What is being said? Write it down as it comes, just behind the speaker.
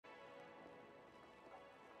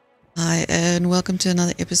Hi, and welcome to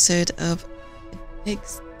another episode of It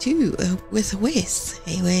Takes Two with Wes.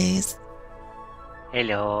 Hey, Wes.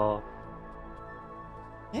 Hello.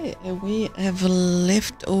 Hey, and we have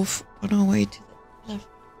left off on our way to the left.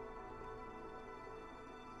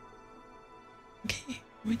 Okay,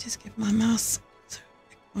 let me just get my mouse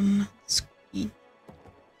back on the screen.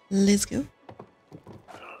 Let's go.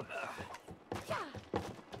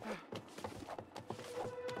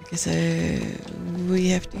 Okay, so we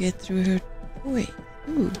have to get through her toy.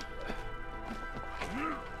 Ooh.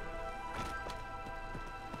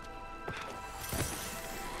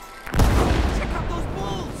 Check out those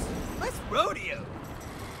bulls! Nice rodeo!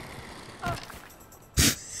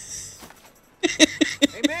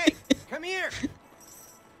 Hey, May! Come here!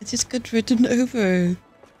 I just got ridden over.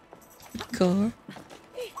 Stupid car.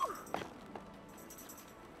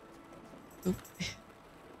 Oh.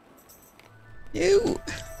 No,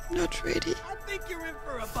 not ready. I think you're in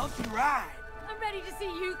for a bumpy ride. I'm ready to see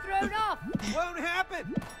you thrown off. Won't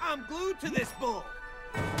happen. I'm glued to this bull.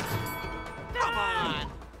 Come on!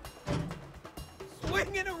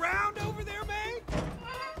 Swinging around over there, May?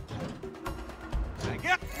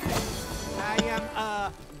 I am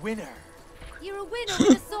a winner. You're a winner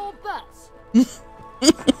with a sore butt.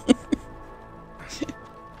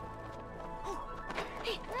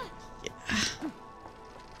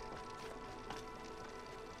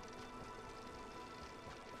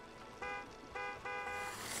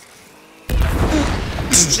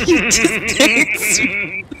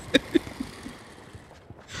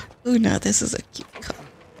 Oh, now this is a cute car.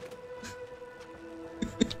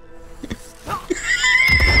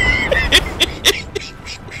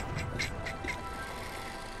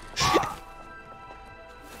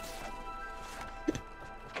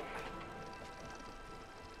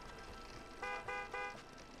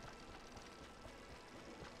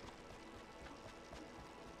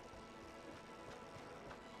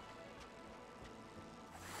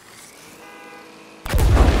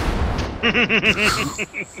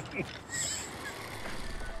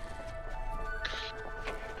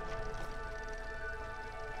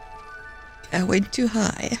 I went too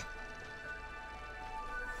high.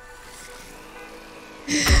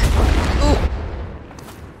 Oh.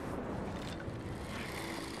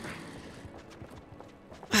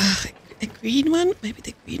 A green one? Maybe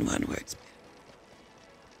the green one works better.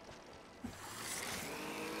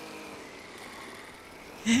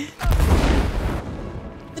 Okay.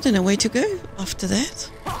 I don't know where to go after that.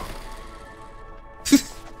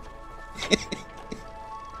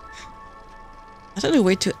 I don't know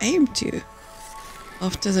where to aim to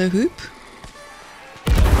after the hoop.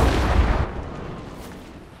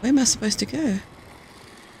 Where am I supposed to go?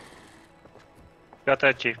 Got the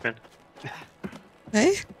achievement.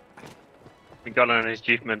 Hey? We got an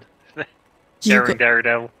achievement. You Daring got-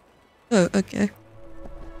 Daredevil. Oh, okay.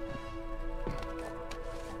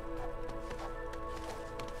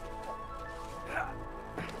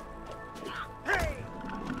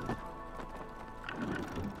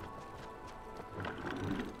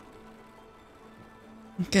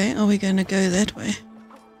 Okay, are we going to go that way?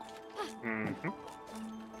 Mm-hmm.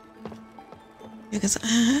 Because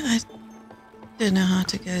I don't know how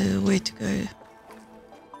to go, where to go.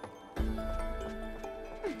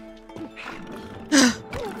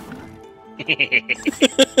 Yep,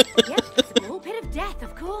 it's a ball pit of death,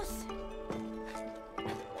 of course.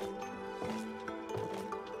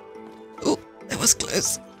 Oh, that was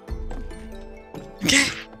close. Okay.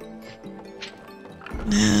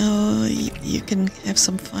 Now you can have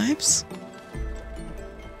some vibes.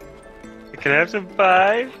 You can have some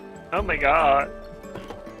 5. Oh my god.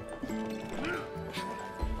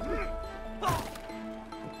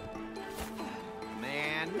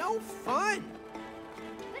 Man, no fun.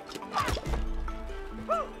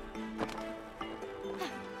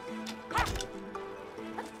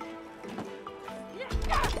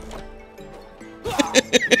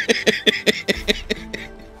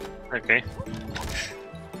 Okay.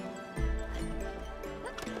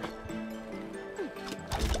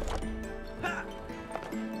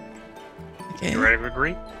 Okay. You ready for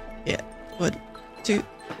green? Yeah. 1, 2,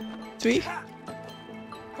 3.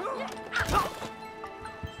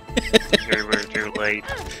 You were too late.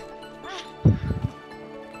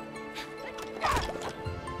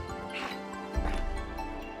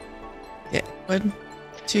 Yeah. 1,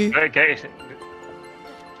 2, Okay. 3.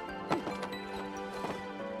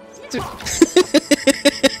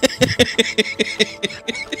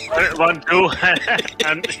 1, 2,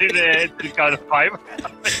 and to the count of 5.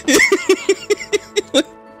 1,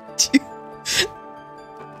 2.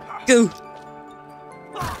 Go.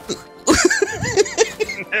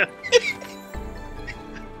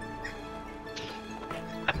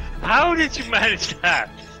 How did you manage that?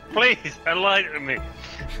 Please, enlighten me.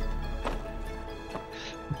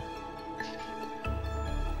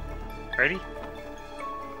 Ready?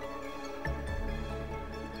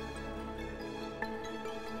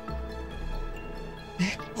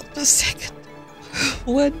 Hold a second.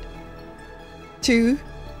 1, 2,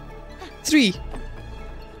 3.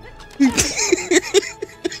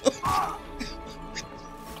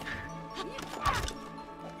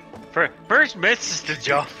 First misses the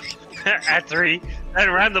jump at 3, then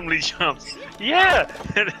randomly jumps. Yeah,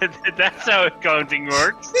 that's how counting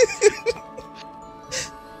works.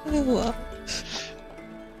 Oh, wow.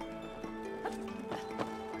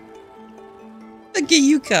 Okay,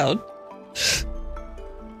 you count.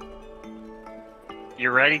 You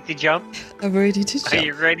ready to jump? I'm ready to jump. Are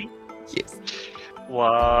you ready? Yes.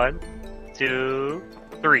 1, 2,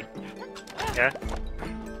 3. Yeah.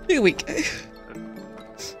 Here we go.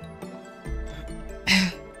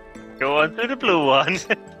 Go on to the blue one.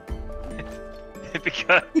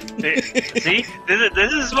 Because see,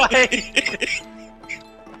 this is why.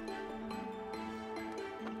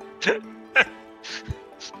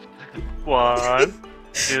 One,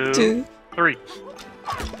 two, 3.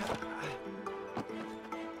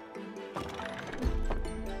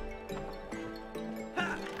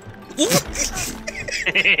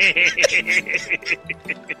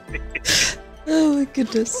 Oh my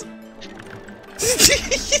goodness.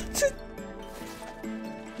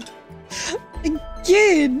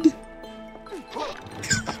 Again.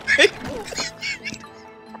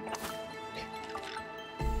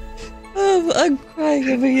 Oh, I'm crying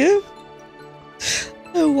over here.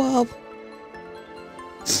 Oh wow.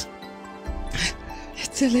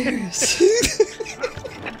 It's hilarious.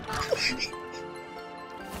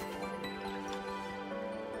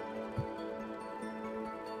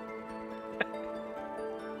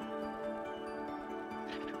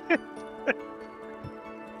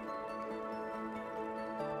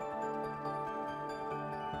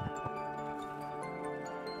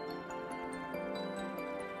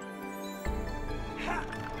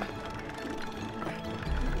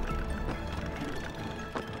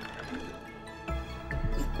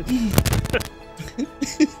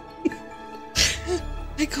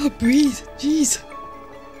 I can't breathe. Jeez.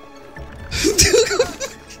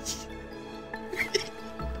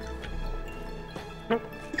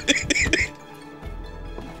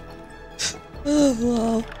 Oh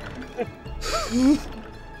wow.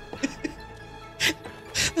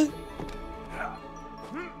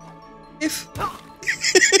 If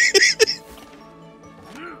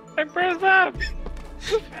I pressed up.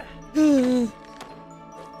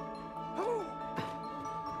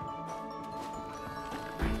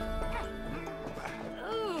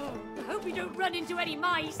 Hope we don't run into any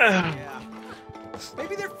mice. Yeah.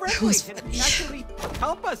 Maybe they're friendly and actually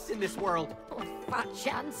help us in this world. Oh, fat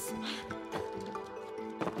chance.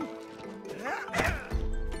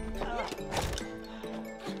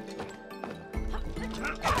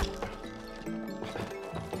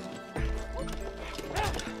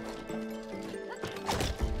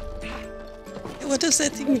 what does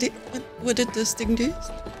that thing do? What did this thing do?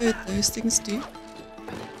 What did those things do?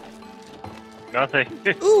 Nothing.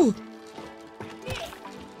 Ooh.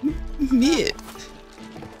 Neat.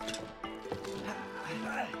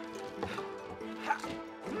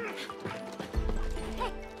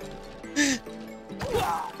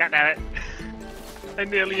 God damn it. I'm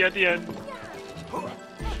nearly at the end.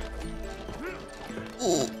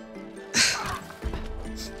 Ooh.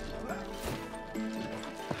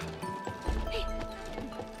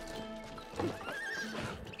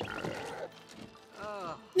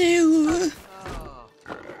 No.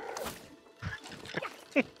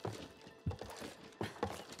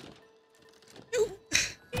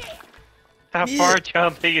 That far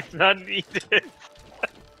jumping is not needed.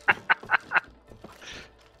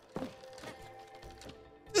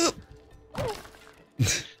 Nope.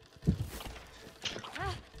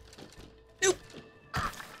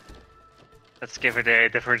 Let's give it a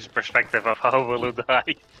different perspective of how will it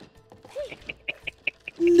die.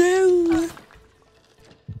 No.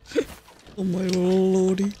 Oh my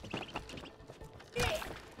lordy.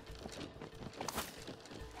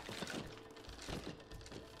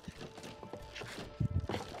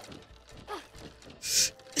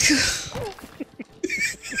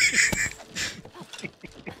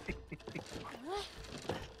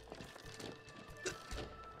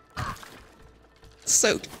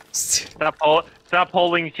 So Stop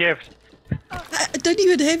holding shift. I don't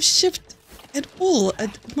even have shift at all.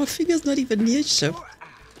 My finger's not even near shift.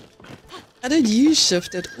 I don't use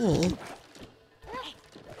shift at all.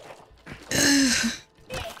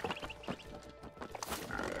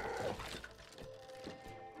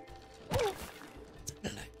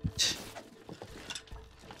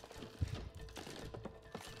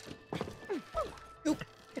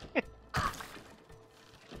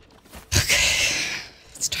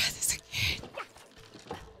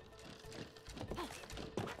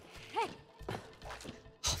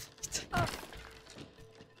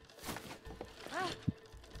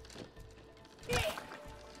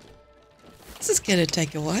 This is gonna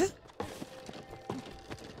take a while.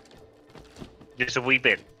 Just a wee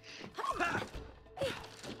bit.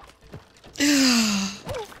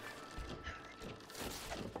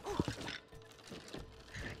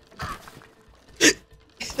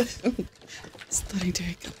 Starting to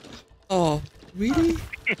hiccup. Oh, really?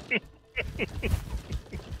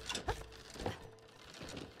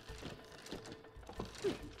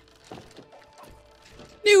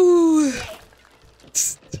 No.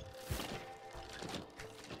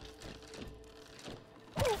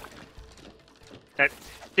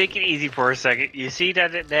 Take it easy for a second. You see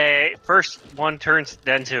that the first one turns,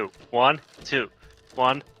 then two. 1, 2,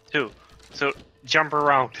 1, 2. So jump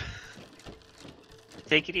around.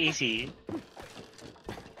 Take it easy.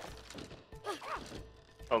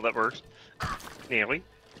 Oh, that works. Nearly.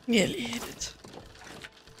 Nearly hit it.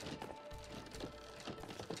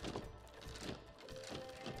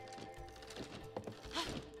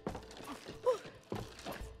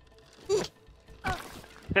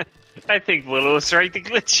 I think Willow is trying to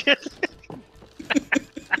glitch it.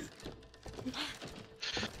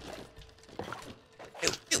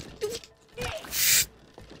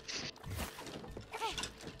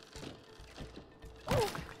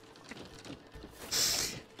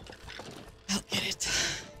 I'll get it.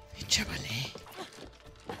 Eventually.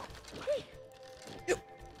 Yep.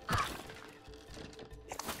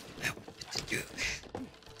 Now, what to do?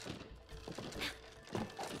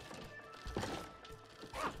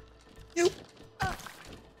 Nope.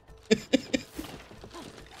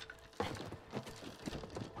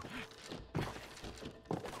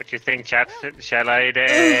 What do you think, chat? Shall I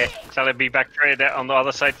be back on the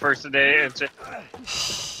other side first today? And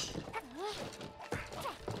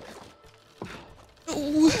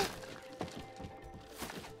Oh.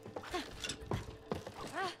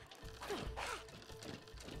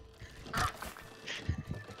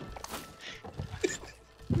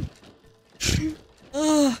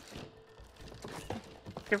 Oh.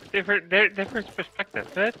 different perspective.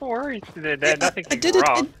 Don't worry. Nothing I can did go it.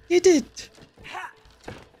 wrong. I did it.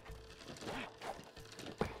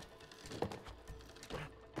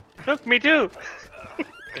 Look, me too.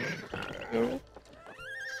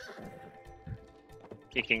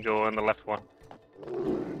 You can go on the left one.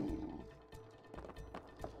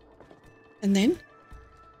 And then?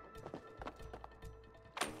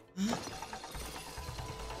 Huh?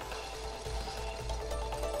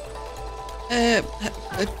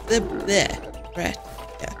 There. Right.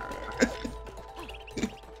 Yeah.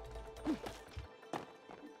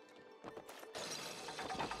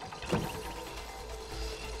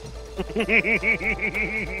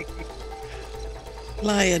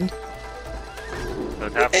 Lion.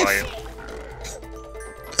 Don't have fire.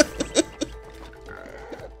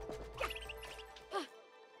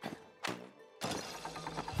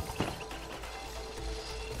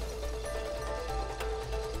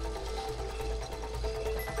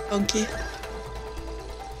 Donkey.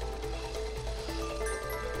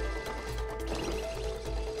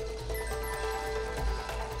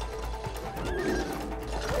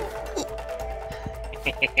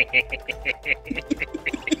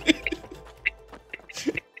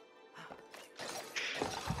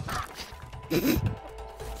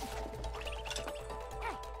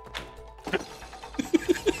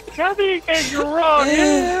 Nothing can go wrong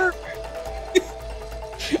here.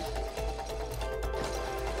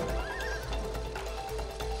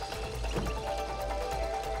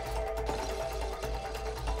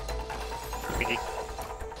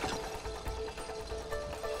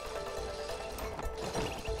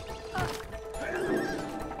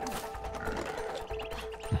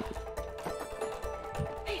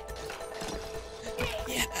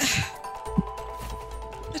 Yeah.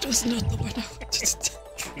 That was not the one I wanted to take.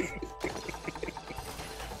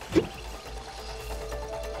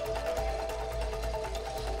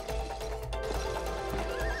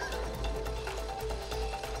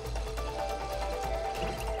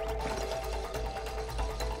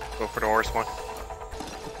 Go for the horse one.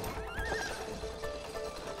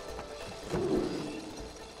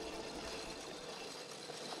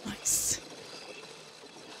 Nice.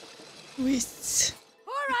 Whiz.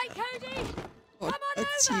 All right, Cody. Oh, Come on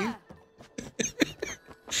that's over. you.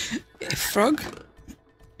 Yeah, frog.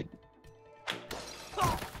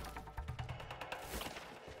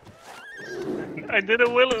 I did a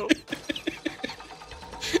willow.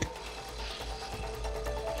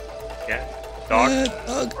 Yeah. Dog.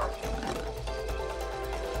 Dog.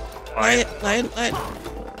 Lion. Lion.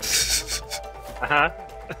 Uh-huh.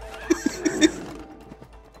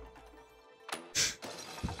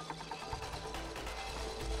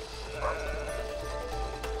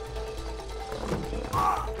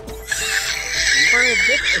 were a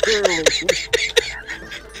bit early.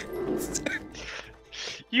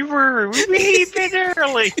 You were a wee bit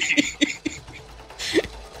early.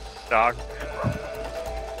 Dog.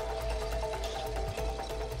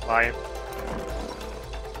 Lion.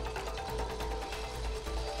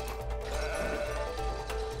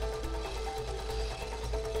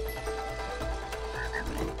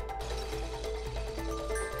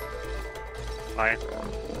 Lion.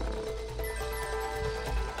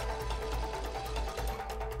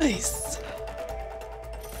 Nice.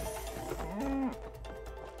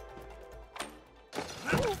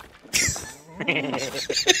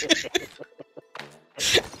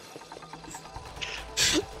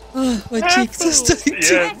 Oh, my cheeks are starting Yeah.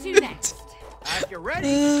 to. Where to next? If you're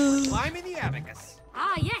ready, climb in the abacus.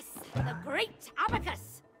 Ah, yes, the great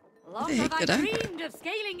abacus. Long Hey, have I good eye. dreamed of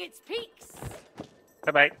scaling its peaks.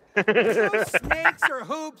 Bye bye. No snakes or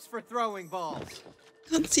hoops for throwing balls.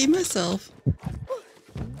 Can't see myself.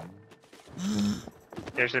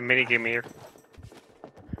 There's a mini game here.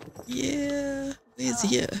 Yeah. Where's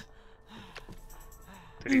here? To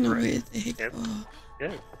I the don't know right. where the heck. Yep. Oh.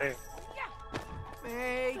 Yeah, there.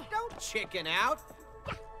 Hey, don't chicken out.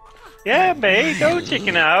 Yeah, mate, don't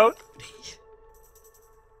chicken out.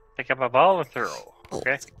 Pick up a ball and throw.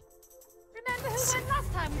 Okay. Remember who won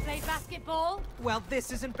last time we played basketball? Well,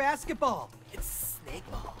 this isn't basketball. It's snake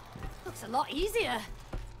ball. Looks a lot easier.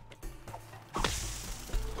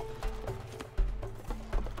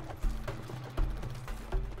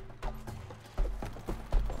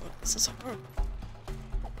 This is horrible.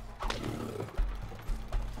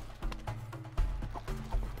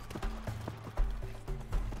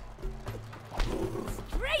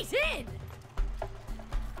 Straight in!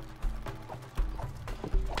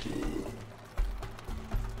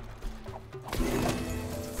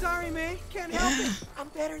 Sorry, mate. Can't help it. I'm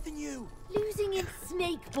better than you. Losing in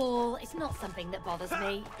snake ball is not something that bothers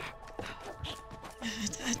me.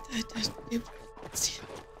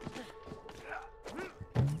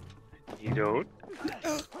 You don't?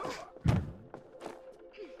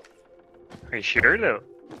 Are you sure though?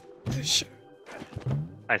 Oh, sure.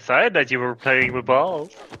 I said that you were playing with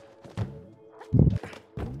balls.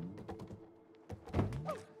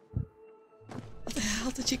 How the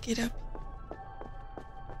hell did you get up?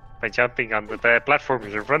 By jumping on the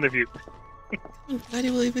platforms in front of you. I'm glad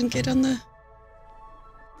you will even get on the.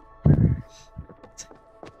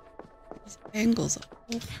 These angles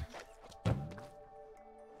are awful.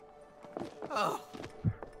 Oh,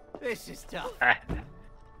 this is tough. Ah,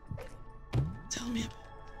 Tell me about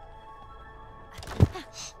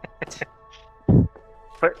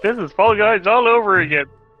but this is Fall Guys all over again.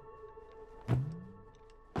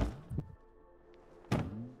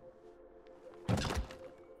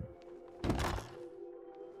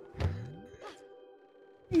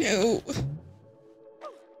 No.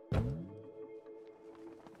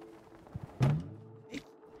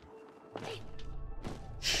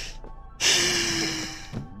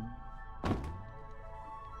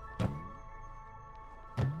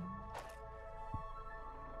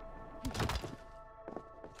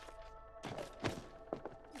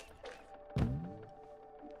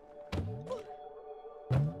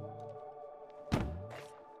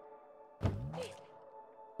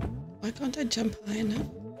 Why can't I jump high enough?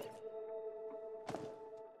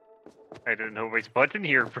 I don't know which button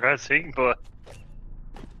you're pressing, but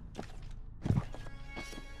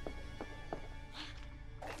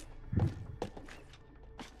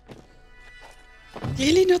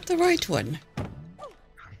Clearly not the right one.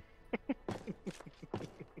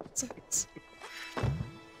 Sucks.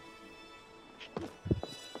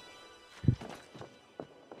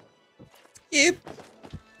 Yep.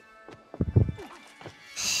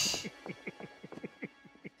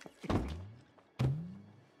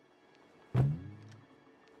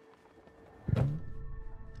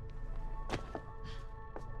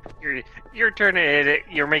 you're turning it.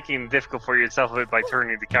 You're making it difficult for yourself by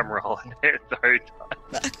turning the camera on the entire time.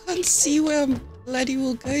 But I can't see where I'm bloody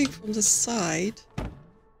well going from the side.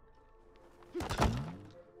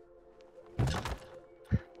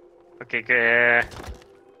 Okay,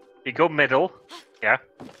 you go middle, yeah.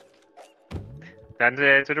 Then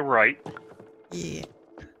to the right. Yeah.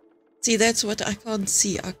 See, that's what I can't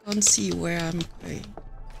see. I can't see where I'm going.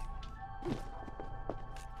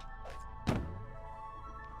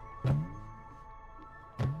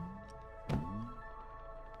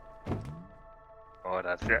 Oh,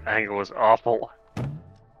 that angle was awful.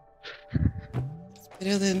 It's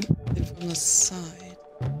better than from the side.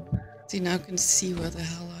 See, now I can see where the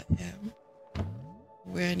hell I am.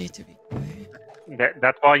 Where I need to be going.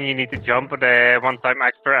 That's why you need to jump the one time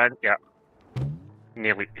extra and yeah.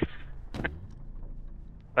 Nearly.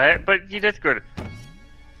 But you did good.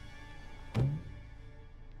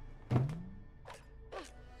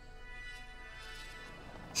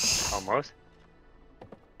 Almost.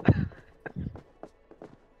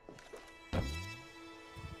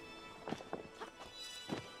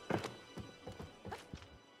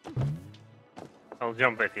 I'll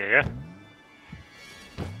jump with you, yeah?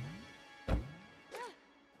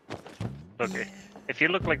 Look, if you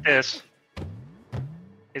look like this,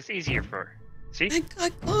 it's easier for her. See? I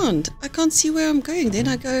can't. I can't see where I'm going. Then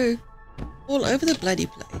I go all over the bloody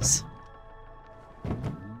place.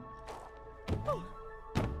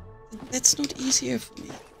 That's not easier for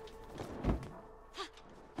me.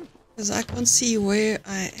 Because I can't see where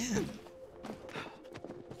I am.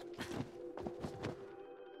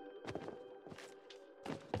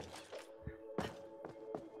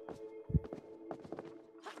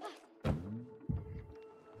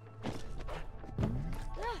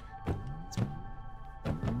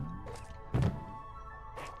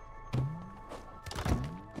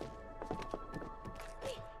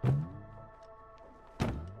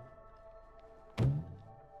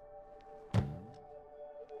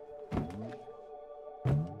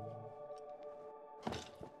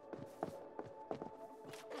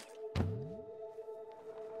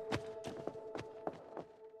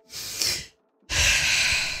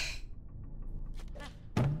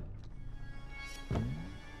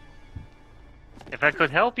 If I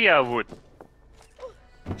could help you, I would.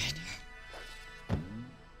 I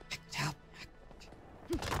could help.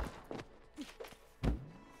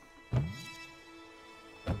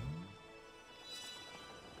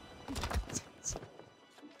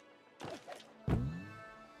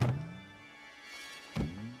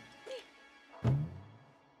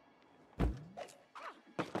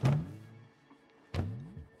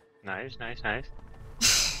 Nice, nice, nice.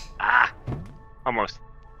 Ah! Almost.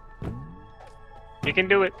 You can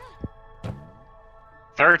do it.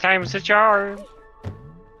 Third time's the charm.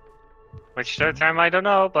 Which third time I don't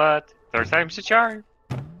know, but third time's the charm.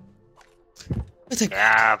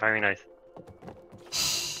 Yeah, very nice.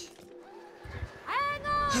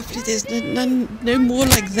 Hopefully there's no more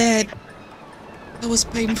like that. That was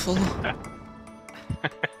painful.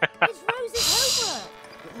 It's Rose's homework.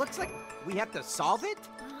 It looks like we have to solve it?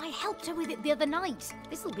 I helped her with it the other night.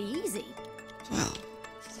 This'll be easy. Well,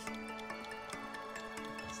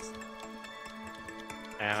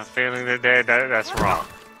 I have a feeling that that's wrong.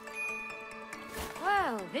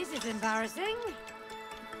 Well, this is embarrassing.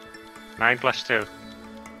 9 plus 2.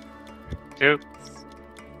 2.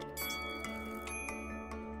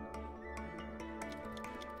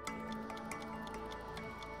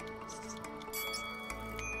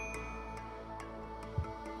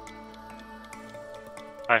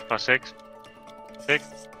 Five plus 6. 6.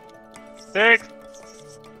 6.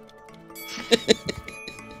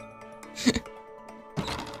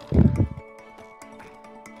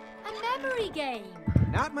 Game.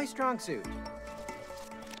 Not my strong suit.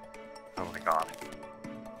 Oh my god.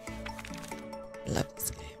 love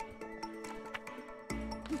this game.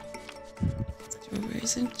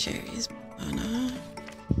 Strawberries and cherries, banana,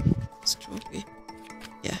 strawberry.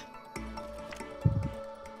 Yeah.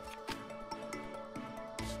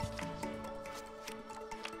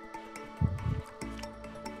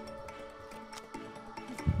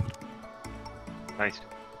 Nice.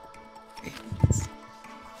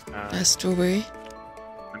 Strawberry.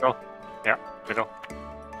 Middle. Yeah, middle.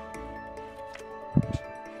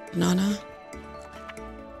 Banana.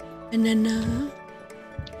 Banana.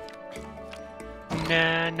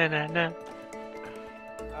 Na na na na.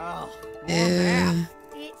 Oh, more math.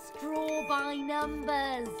 It's draw by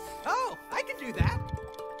numbers. Oh, I can do that.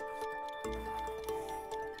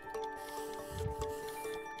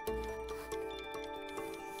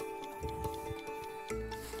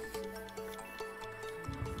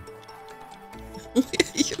 Where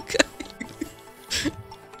are you going?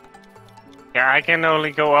 Yeah, I can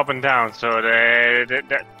only go up and down, so the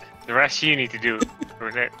rest you need to do.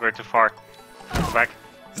 We're too far. Back.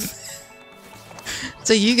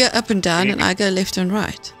 So you go up and down and I go left and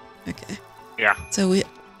right. Okay. Yeah. So we...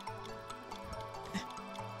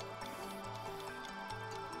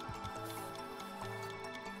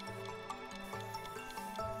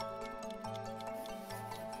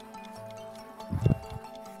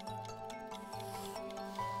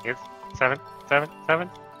 Yes. 7, 7, 7.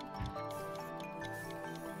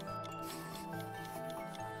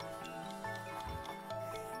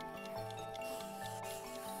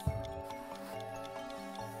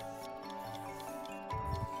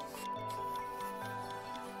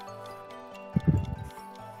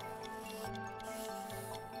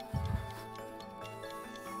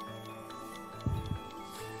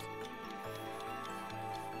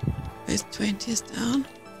 Base 20 is down.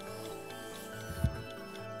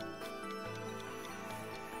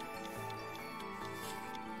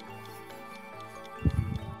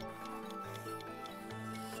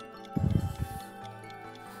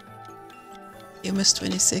 You missed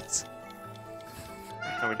 26.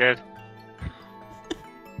 And we did.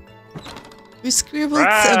 We scribbled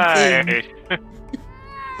Right. something.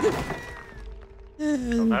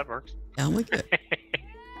 Well, that works. Down we go.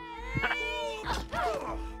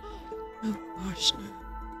 Oh gosh, no.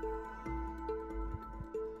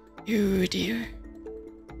 Oh dear.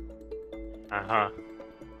 Uh-huh.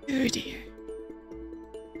 Oh dear.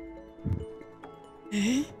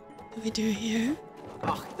 Eh? What do we do here?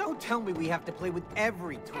 Oh, don't tell me we have to play with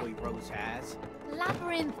every toy Rose has.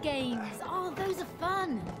 Labyrinth games. Oh, those are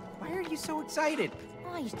fun. Why are you so excited?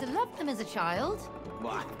 I used to love them as a child.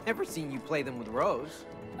 Well, I've never seen you play them with Rose.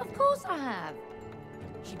 Of course I have.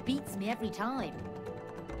 She beats me every time.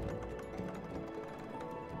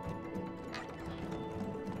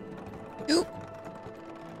 Oh.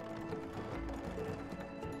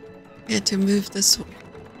 We had to move this way.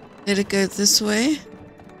 Let it go this way.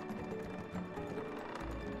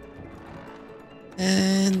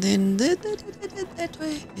 And then that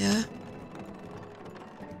way. Yeah.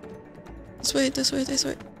 This way, this way, this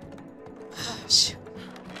way. Oh, shoot.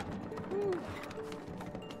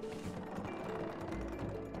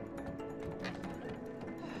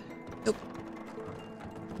 Nope.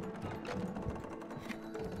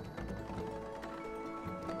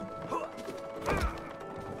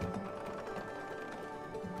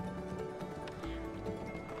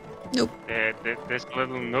 Nope. This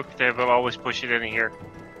little nook, they will always push it in here.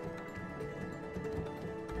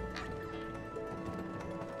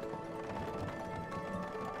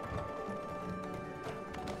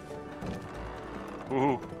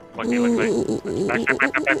 Ooh, lucky, lucky.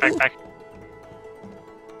 Back.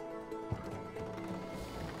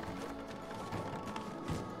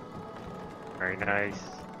 Very nice.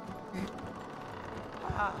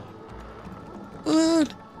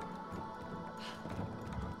 Good.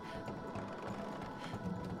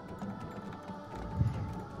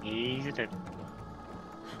 Easy done.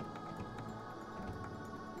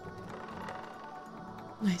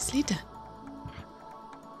 Nicely done.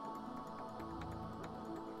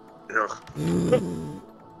 Ugh. Ooh.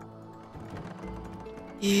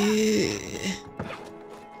 Yeah.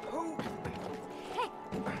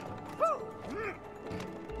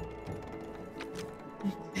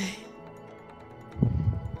 Okay.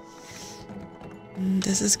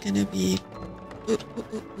 This is gonna be. Ooh, ooh,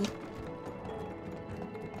 ooh, ooh.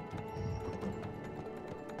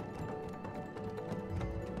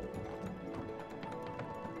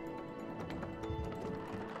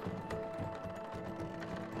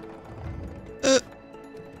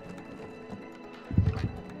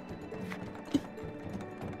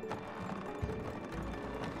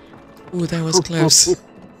 Ooh, that was close.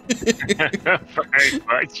 Very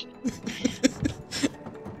much.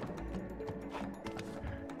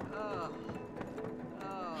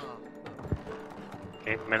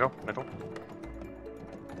 Okay, middle.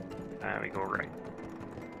 We go right.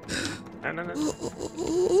 No.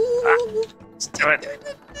 Do it.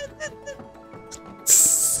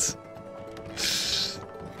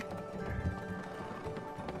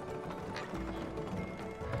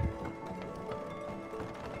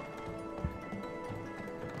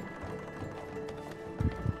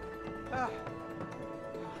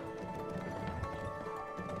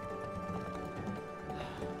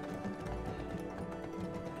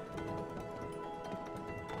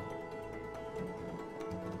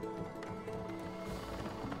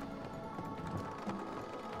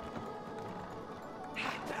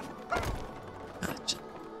 Gotcha.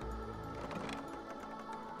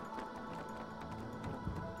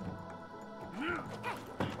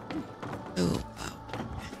 Oh, wow.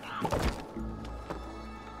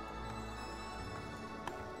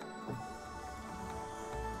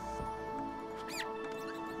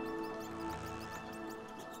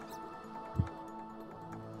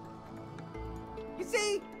 You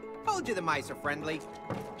see? Told you the mice are friendly.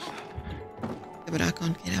 Yeah, but I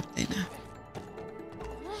can't get up there now.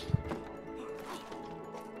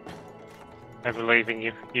 I believe in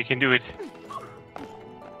you. You can do it.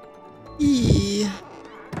 Yeah.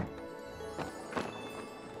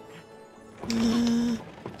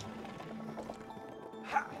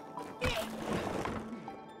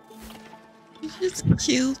 It's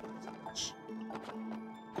cute.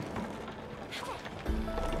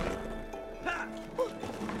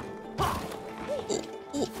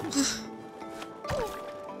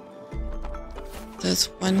 That's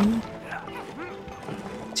 1,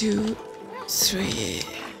 2, 3.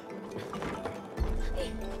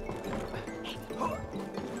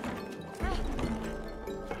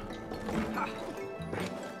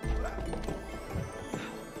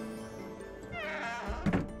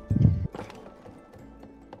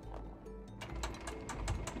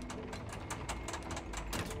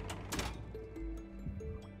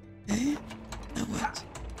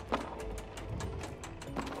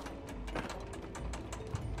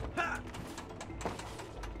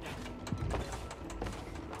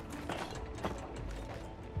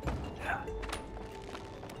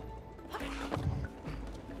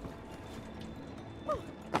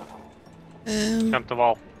 Jump the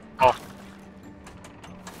wall. Oh,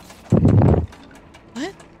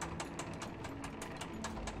 What?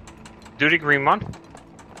 do the green one.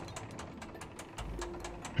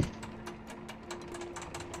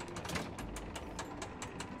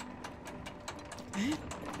 Okay.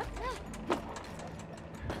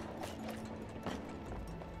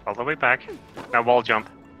 All the way back. Now wall jump.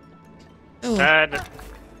 Oh,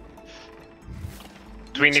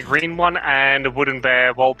 Between the green one and the wooden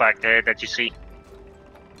wall back there that you see.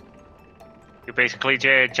 You basically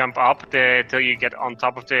jump up till you get on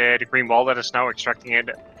top of the green wall that is now extracting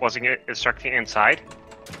extracting inside.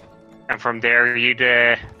 And from there you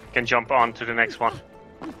can jump on to the next one.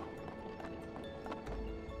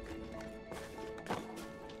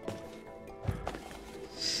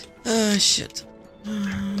 shit.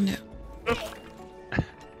 No.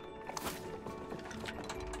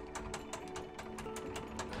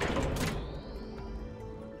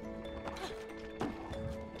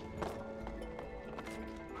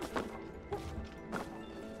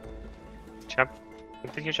 Jump.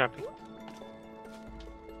 Continue jumping.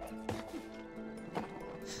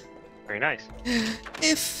 Very nice.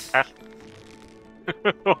 If... Ah.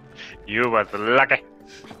 You was lucky.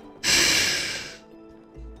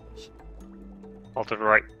 All to the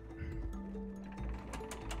right.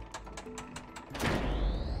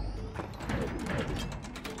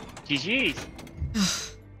 GG's.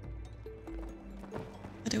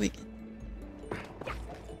 How do we get...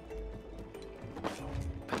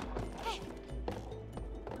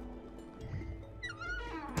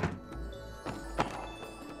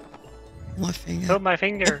 My finger. Hold my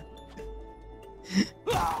finger.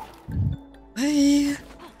 Hey.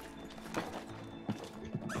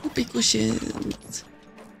 Whoopee cushions.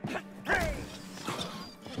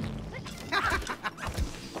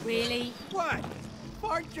 Really? What?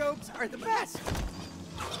 Fart jokes are the best.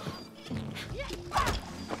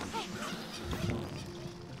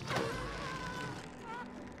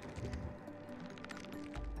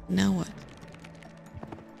 Now what?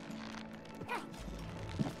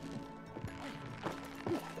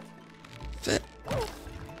 But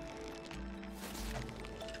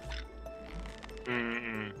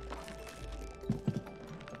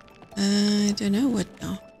I don't know what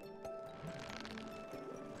now.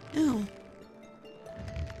 No.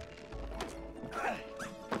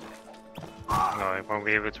 No, I won't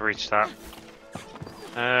be able to reach that.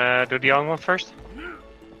 Do the young one first.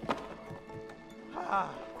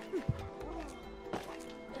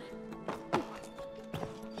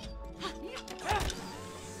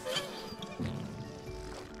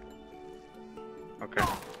 Okay.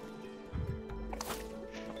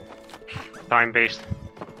 Time based.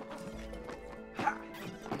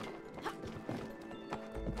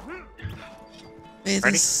 Where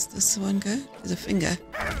Ready? does this one go? There's a finger.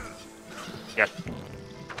 Yes.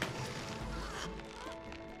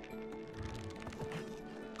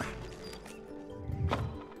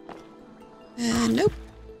 Nope.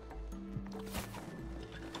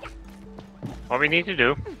 What we need to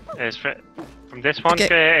do is from this one,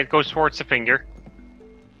 Okay. it goes towards the finger.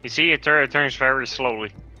 You see, it turns very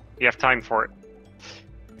slowly. You have time for it.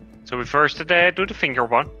 So we first do the finger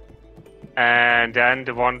one, and then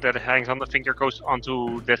the one that hangs on the finger goes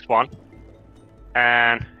onto this one,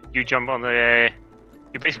 and you jump on the.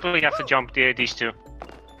 You basically have to jump these two.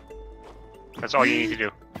 That's all you need to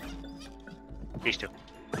do. These two.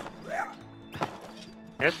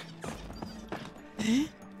 Yes. Okay.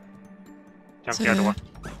 Jump So- the other one.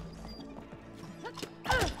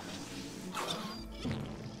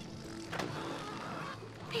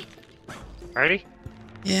 Ready?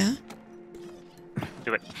 Yeah.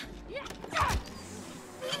 Do it.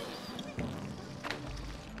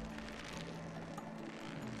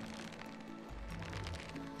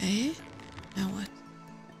 Okay. Now what?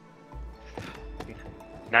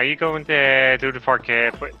 Now you go and do the fork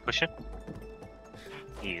pushing.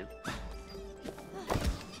 You.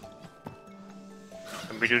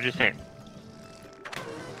 And we do the same.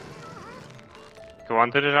 Go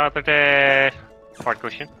on to the other fork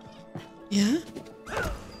cushion. Yeah.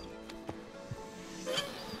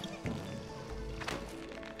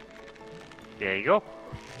 There you go.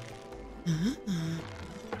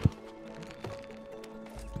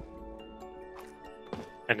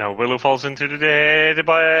 And now Willow falls into the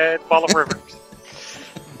ball of river.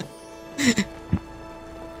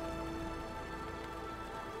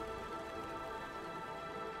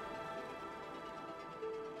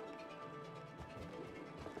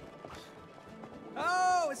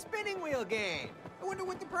 Oh, a spinning wheel game. I wonder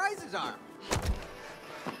what the prizes are.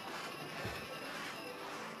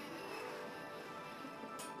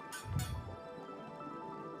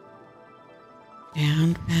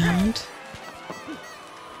 around.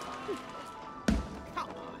 Come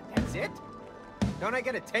on, that's it? Don't I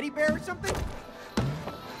get a teddy bear or something?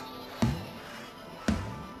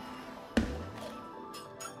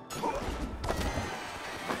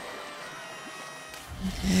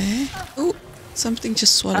 Okay. Oh, something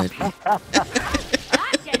just swallowed me. I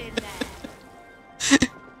get in there.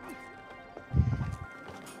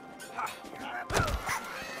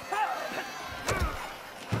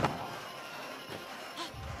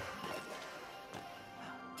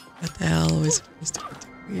 What the hell was supposed to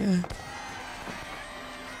be? Yeah.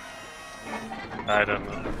 I don't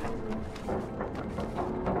know.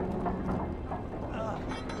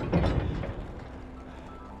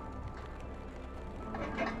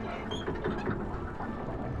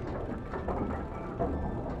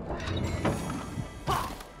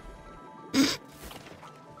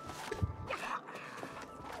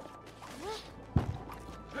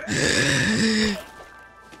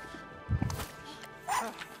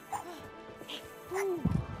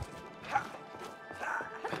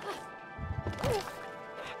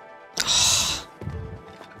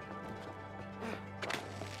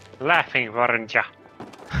 Laughing Orange.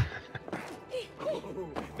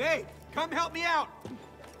 Hey, come help me out.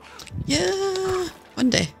 Yeah. One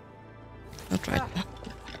day. Not right now.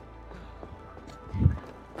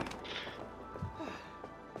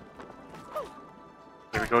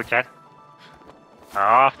 Here we go, chat.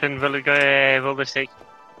 How often will this take?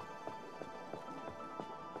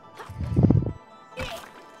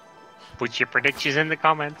 Put your predictions in the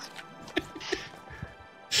comments.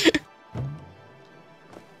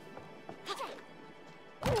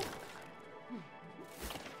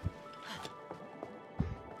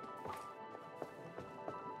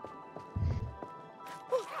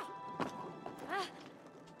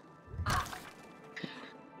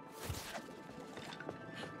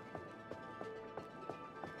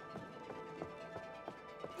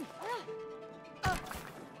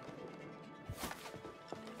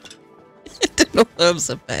 No, I'm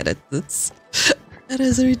so bad at this. That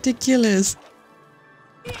is ridiculous.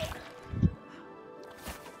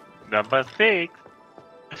 Number 6.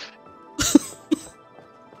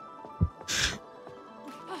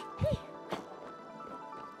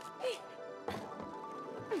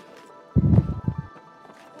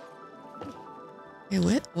 Hey,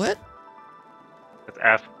 what? What? That's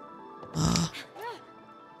F. Ah.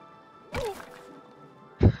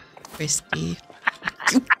 Risky.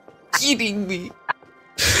 You kidding me?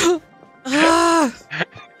 Ah!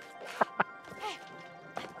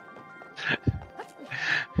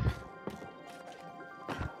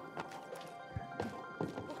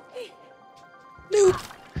 Nope.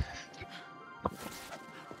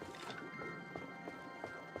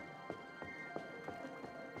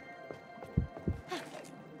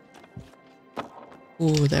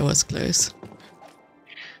 Oh, that was close.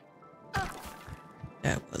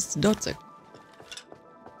 That was not so.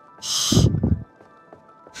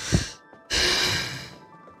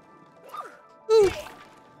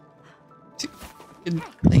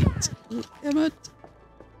 Late. Damn it.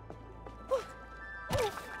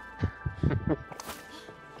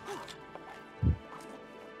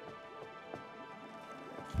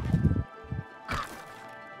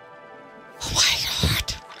 Oh my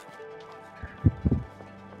god.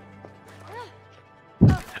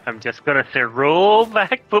 I'm just gonna say roll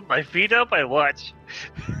back, put my feet up, and watch.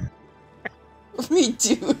 Me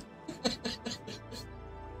too.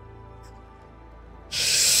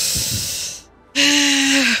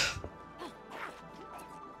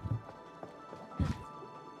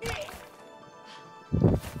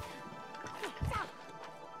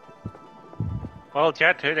 Well,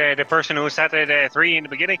 chat, the person who sat at 3 in the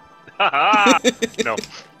beginning. Haha! No.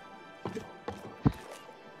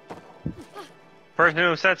 Person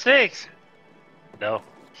who sat 6. No.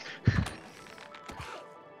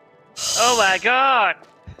 Oh my god!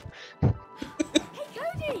 Hey,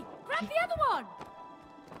 Cody, grab the other one.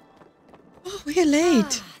 Oh, we're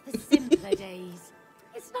late. The simpler days.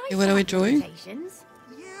 It's nice. Hey, what are we drawing? Limitations.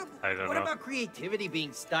 Yeah, I don't what know. about creativity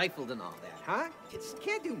being stifled and all that, huh? Kids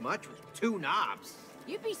can't do much with 2 knobs.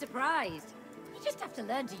 You'd be surprised. You just have to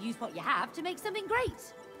learn to use what you have to make something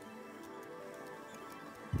great.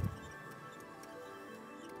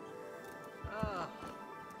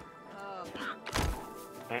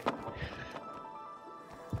 Okay.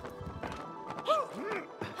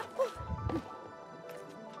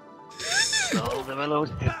 Oh, the mellow.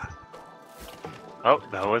 Oh,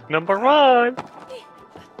 that was number 1.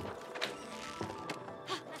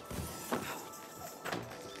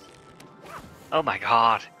 Oh my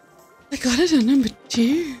god. I got it on number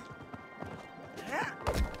 2.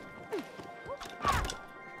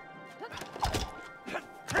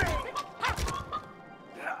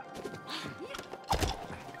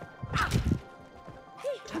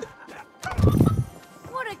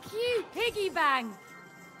 bang.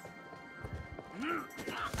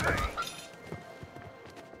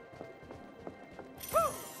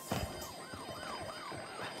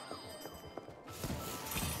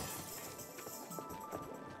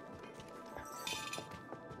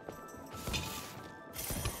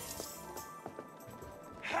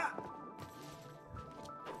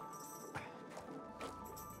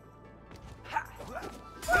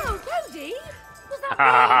 Oh, Cody! Was that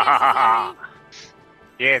really necessary?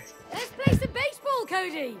 Yes. Let's play some baseball,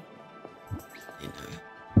 Cody. You know.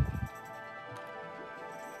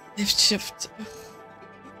 Left shift.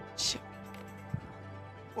 Shift.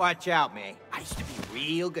 Watch out, May. I used to be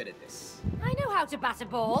real good at this. I know how to bat a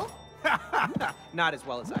ball. Not as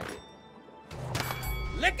well as I did.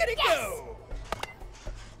 Lickety go!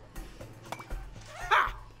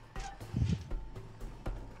 Ha!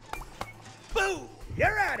 Boo!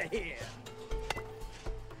 You're out of here!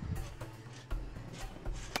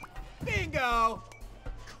 Bingo!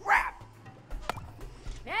 Crap!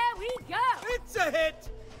 There we go. It's a hit!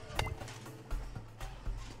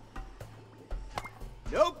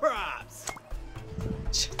 No props!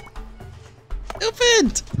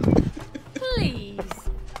 Opened! Please.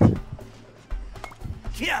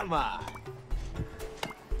 Come on!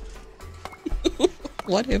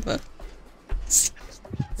 Whatever.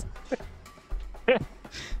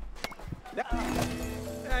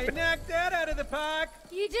 I knocked that out of the park!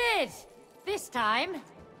 You did. This time.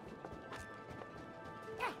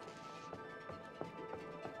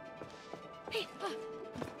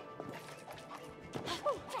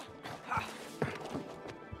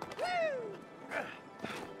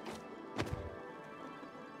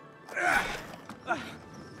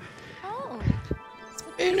 Oh.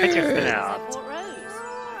 Pitch your fin out. Airport Rose.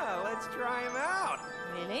 Ah, let's try him out!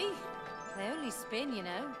 Really? They only spin, you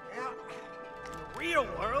know. Yeah. In the real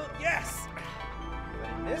world, yes! But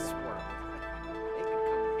in this world, they can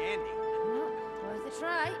come in handy. Well, worth a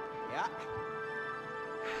try. Yeah.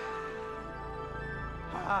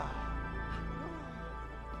 Ah.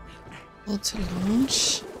 Auto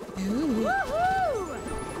launch. Ooh. Woohoo!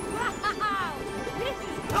 Wow! This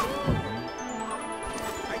is cool!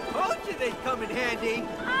 I told you they'd come in handy!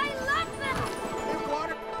 I love them! Hey,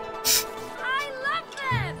 water! I love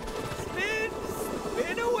them! Spin!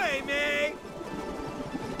 Spin away, May!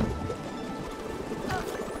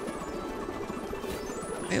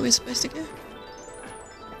 Where are we supposed to go?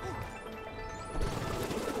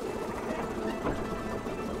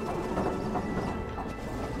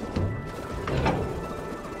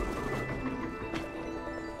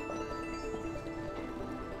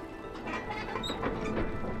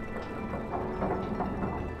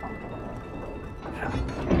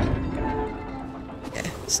 Yeah,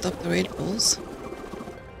 stop the red balls.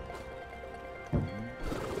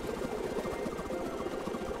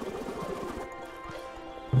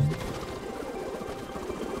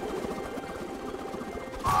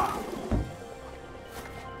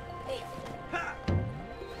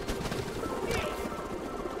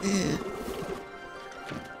 Yeah.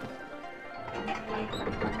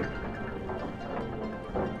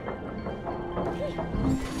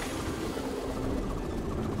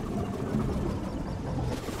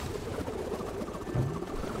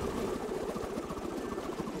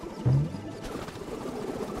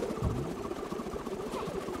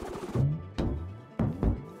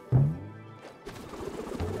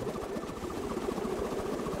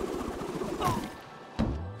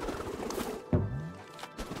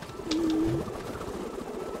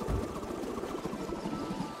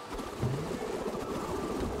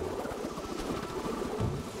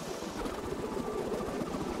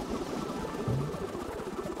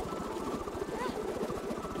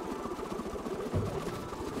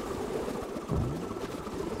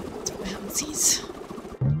 Bouncies.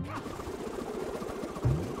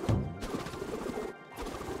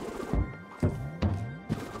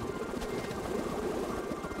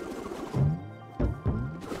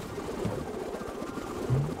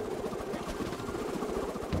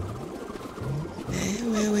 Okay,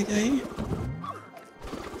 where are we going?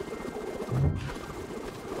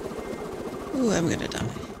 Ooh, I'm gonna die.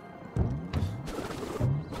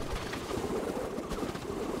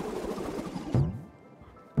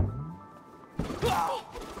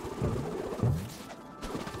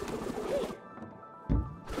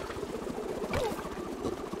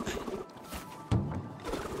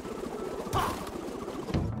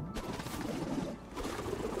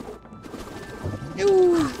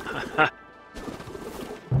 Ooh.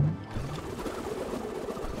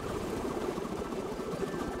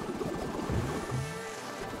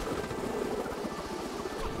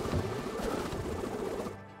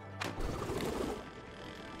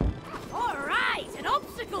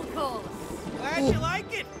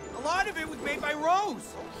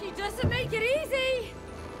 goes. She doesn't make it easy.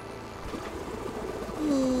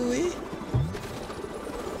 Oei.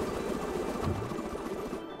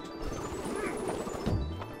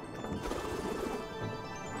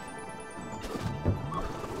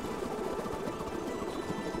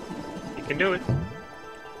 You can do it.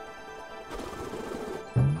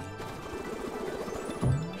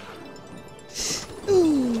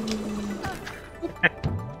 Ooh.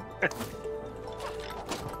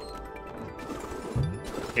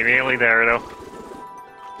 You're nearly there, though.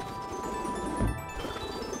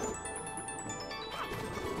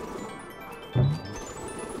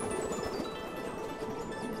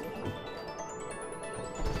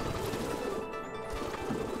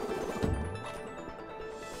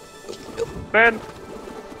 Ben!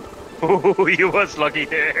 Oh, you was lucky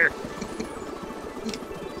there.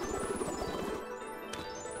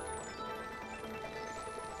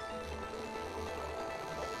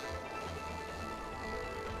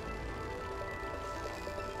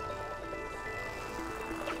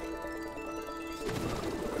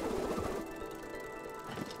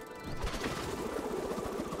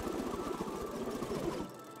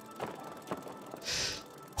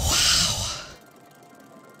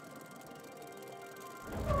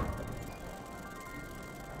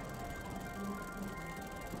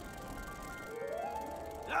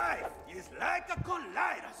 Life is like a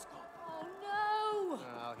kaleidoscope. Oh no!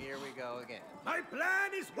 Oh, here we go again. My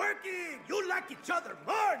plan is working! You like each other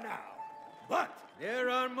more now! But there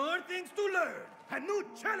are more things to learn and new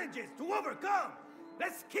challenges to overcome.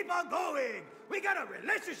 Let's keep on going! We got a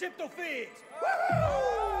relationship to fix!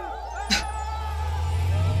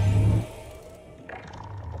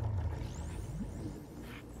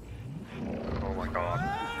 Oh my god.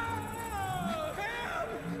 Oh, help!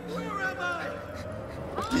 Where am I?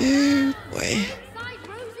 Oh boy. Inside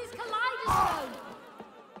Rose's kaleidoscope.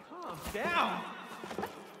 Calm down!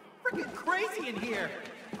 Freaking crazy in here!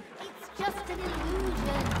 It's just an illusion.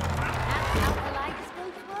 That's how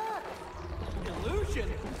kaleidoscopes work. Illusion?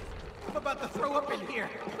 I'm about to throw up in here.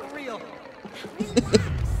 For real. Relax.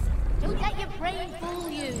 Don't let your brain fool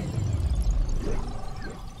you.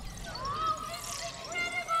 Oh, this is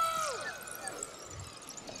incredible!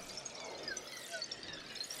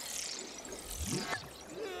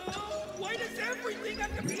 Why does everything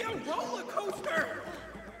have to be a roller coaster?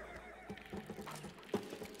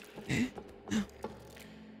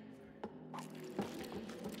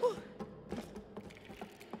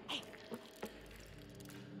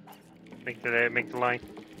 Make the line.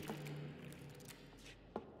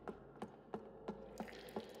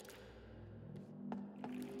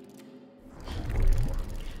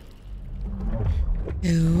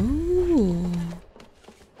 Ooh.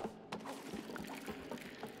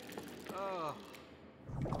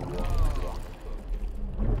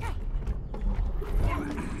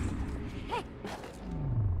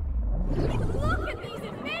 Look at these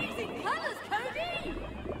amazing colors, Cody!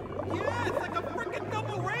 Yeah, it's like a freaking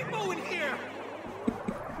double rainbow in here.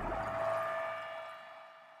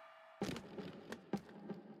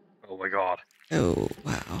 Oh my god. Oh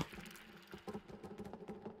wow.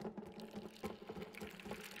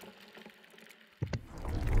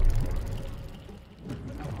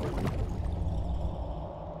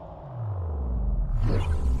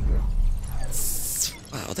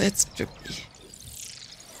 Wow, that's trippy.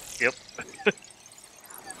 Yep.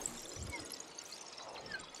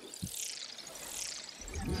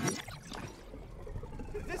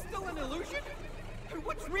 Is this still an illusion?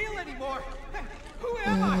 What's real anymore? Who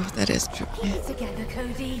am I? Oh, that is trippy. Get it together,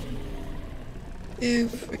 Cody. Oh,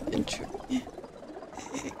 freaking trippy.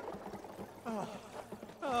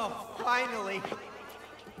 Oh, finally.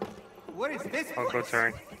 What is this I'll go place?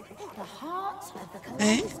 turn. The heart of the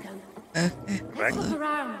Eh? kaleidoscope. Okay. Back. Look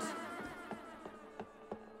around.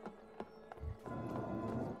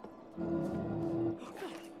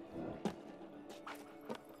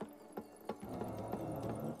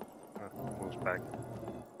 Moves back.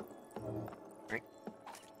 Right.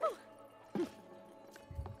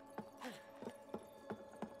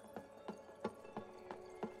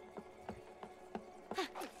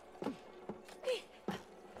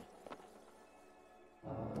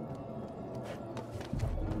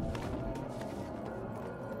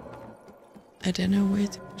 I don't know where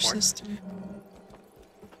to push this to.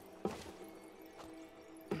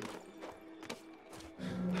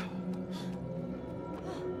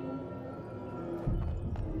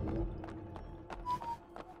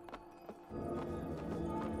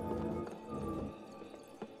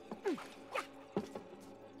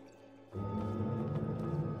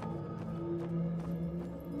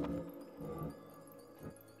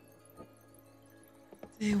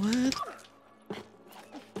 Say what?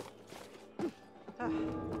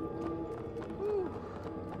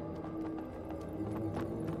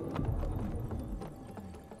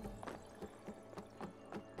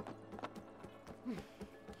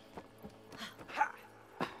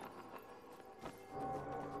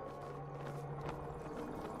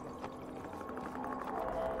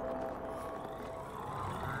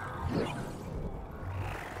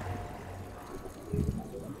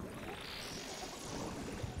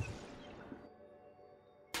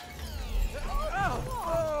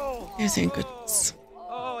 Oh, thank goodness.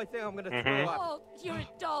 Oh, I think I'm gonna throw up. Oh, you're a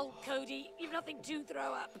doll, Cody. You've nothing to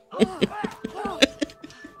throw up.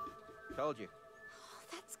 Told you.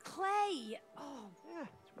 That's clay. Oh, Yeah,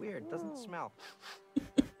 it's weird. Doesn't smell.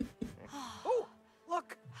 Oh,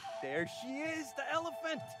 look. There she is, the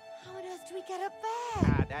elephant. how on earth do we get up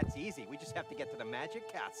there? Ah, that's easy. We just have to get to the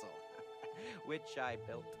magic castle. Which I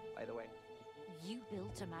built, by the way. You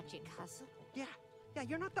built a magic castle? Yeah. Yeah,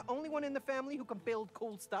 you're not the only one in the family who can build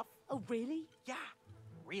cool stuff. Oh, really? Yeah,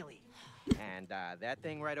 really. And that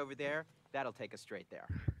thing right over there, that'll take us straight there.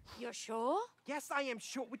 You're sure? Yes, I am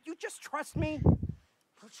sure. Would you just trust me?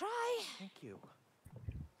 I'll try. Thank you.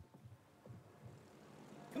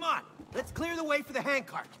 Come on, let's clear the way for the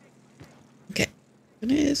handcart. Okay, I'm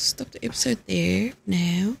gonna stop the episode there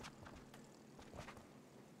now.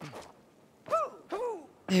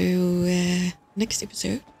 So, next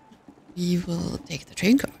episode, we will take the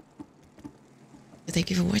train car. So thank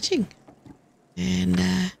you for watching. And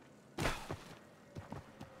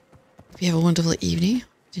if you have a wonderful evening,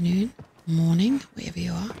 afternoon, morning, wherever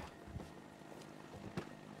you are.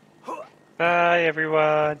 Bye,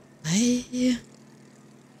 everyone. Bye.